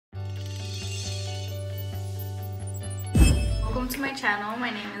to my channel. My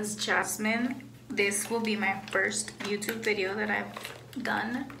name is Jasmine. This will be my first YouTube video that I've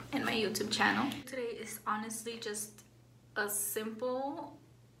done in my YouTube channel. Today is honestly just a simple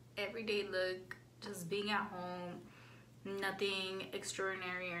everyday look, just being at home, nothing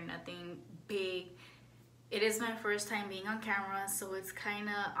extraordinary or nothing big. It is my first time being on camera, so it's kind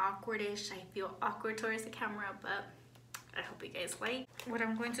of awkwardish. I feel awkward towards the camera, but I hope you guys like. What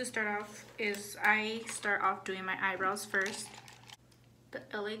I'm going to start off is I start off doing my eyebrows first. The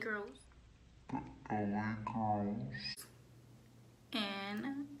LA Girls.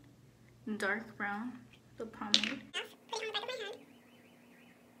 And dark brown, the pomade.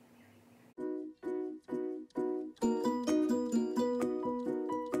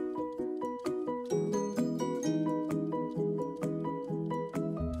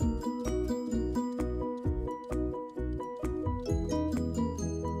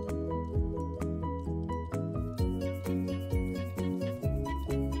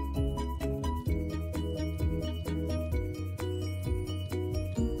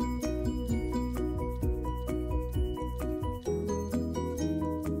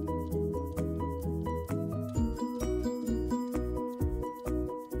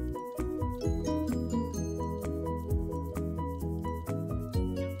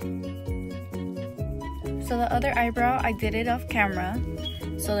 So the other eyebrow, I did it off camera.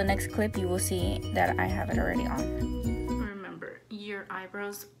 So the next clip you will see that I have it already on. Remember, your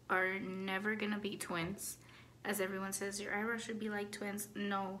eyebrows are never gonna be twins. As everyone says, your eyebrows should be like twins.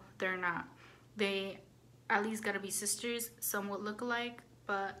 No, they're not. They at least gotta be sisters. Some would look alike,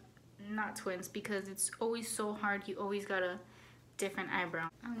 but not twins, because it's always so hard. You always got a different eyebrow.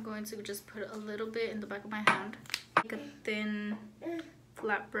 I'm going to just put a little bit in the back of my hand. Like a thin,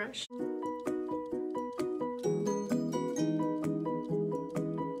 flat brush.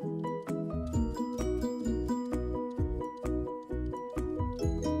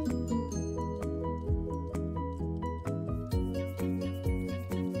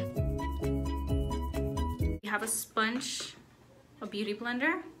 Have a sponge, a beauty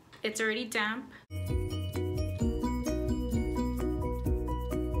blender. It's already damp.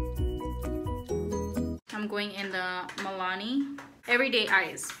 I'm going in the Milani Everyday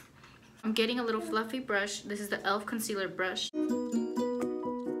Eyes. I'm getting a little fluffy brush. This is the e.l.f. concealer brush.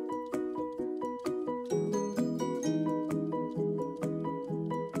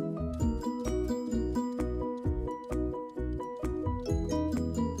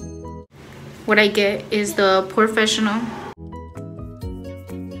 What I get is the Fessional.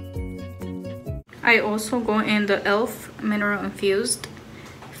 I also go in the e.l.f. Mineral Infused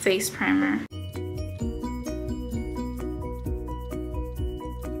Face Primer.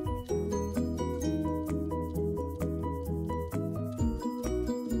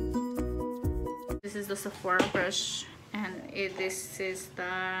 This is the Sephora brush, and this is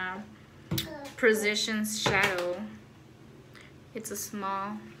the Precision Shadow. It's a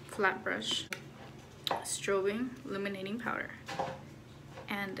small flat brush. Strobing illuminating powder,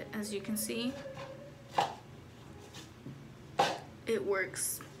 and as you can see, it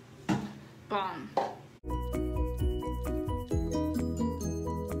works bomb.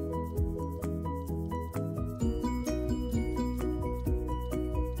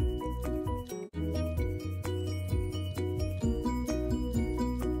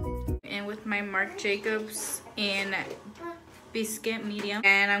 And with my Marc Jacobs in Bisque medium,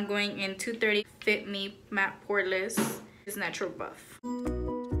 and I'm going in 230 Fit Me Matte Poreless is Natural Buff.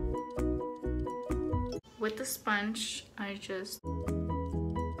 With the sponge, I just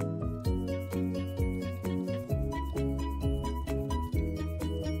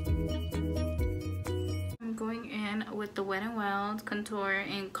I'm going in with the Wet n Wild contour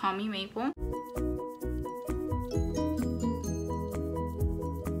in Call Me Maple.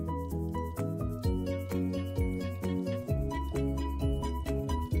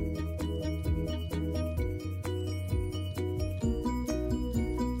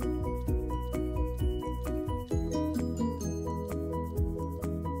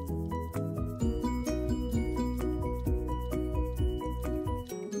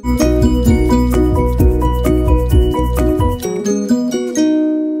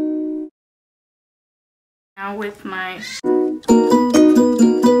 Now with my I'm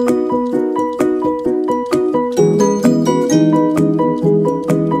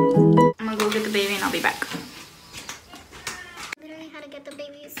gonna go get the baby and I'll be back. Literally how to get the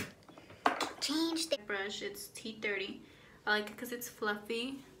babies changed. Brush, it's T30. I like it because it's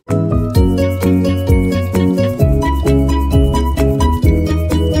fluffy.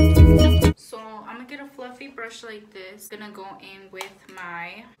 So I'm gonna get a fluffy brush like this. Gonna go in with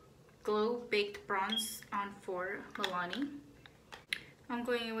my Glow Baked Bronze on for Milani. I'm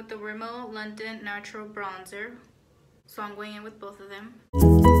going in with the Rimmel London Natural Bronzer. So I'm going in with both of them.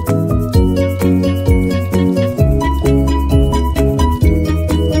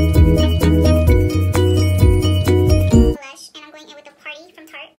 Lash, and I'm going in with the Paaaarty from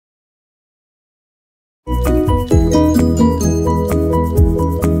Tarte.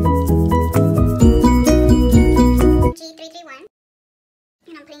 G331,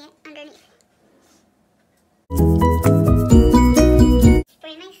 and I'm putting it underneath.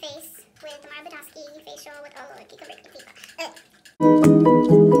 Spraying my face with my Badescu facial with Aloe.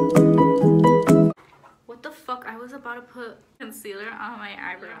 What the fuck? I was about to put concealer on my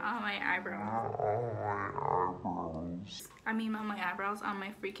eyebrows. On my eyebrows, on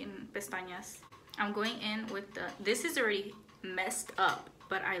my freaking pestañas. I'm going in with the, this is already messed up,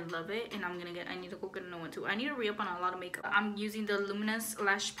 but I love it, and I need to go get a new one too. I need to re-up on a lot of makeup. I'm using the Luminous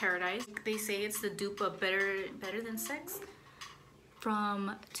Lash Paradise. They say it's the dupe of Better Than Sex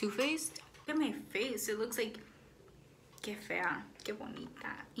from Too Faced. Look at my face. It looks like que fea, que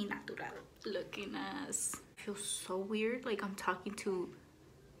bonita, y natural looking ass. I feel so weird, like I'm talking to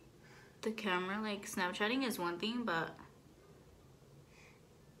the camera. Like Snapchatting is one thing, but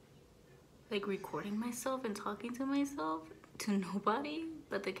like recording myself and talking to myself to nobody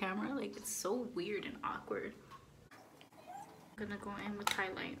but the camera, like it's so weird and awkward. I'm gonna go in with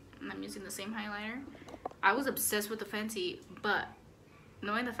highlight, and I'm using the same highlighter. I was obsessed with the Fenty, but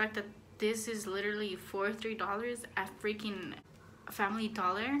knowing the fact that this is literally $43 at freaking Family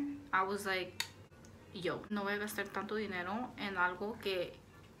Dollar, I was like, yo, no voy a gastar tanto dinero en algo que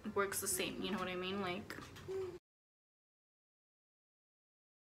works the same, you know what I mean? Like,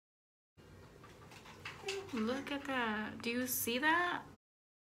 look at that. Do you see that?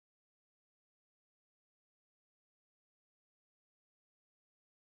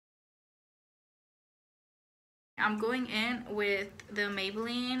 I'm going in with the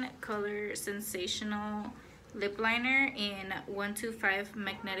Maybelline Color Sensational Lip Liner in 125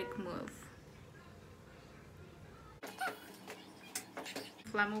 Magnetic Mauve.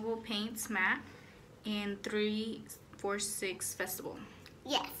 Flammable Paints Matte in 346 Festival.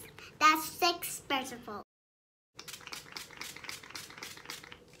 Yes, that's 6 Festival.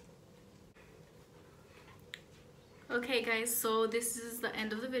 Okay guys, so this is the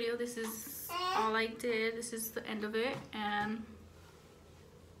end of the video. This is all I did. This is the end of it, and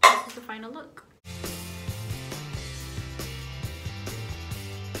this is the final look.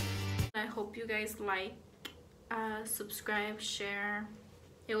 I hope you guys like, subscribe, share.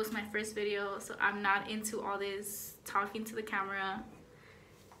 It was my first video, so I'm not into all this talking to the camera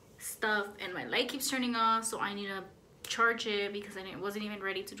stuff, and my light keeps turning off, so I need to charge it because I wasn't even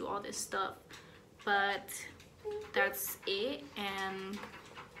ready to do all this stuff. But that's it, and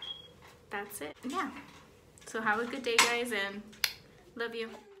that's it. Yeah, so have a good day guys, and love you.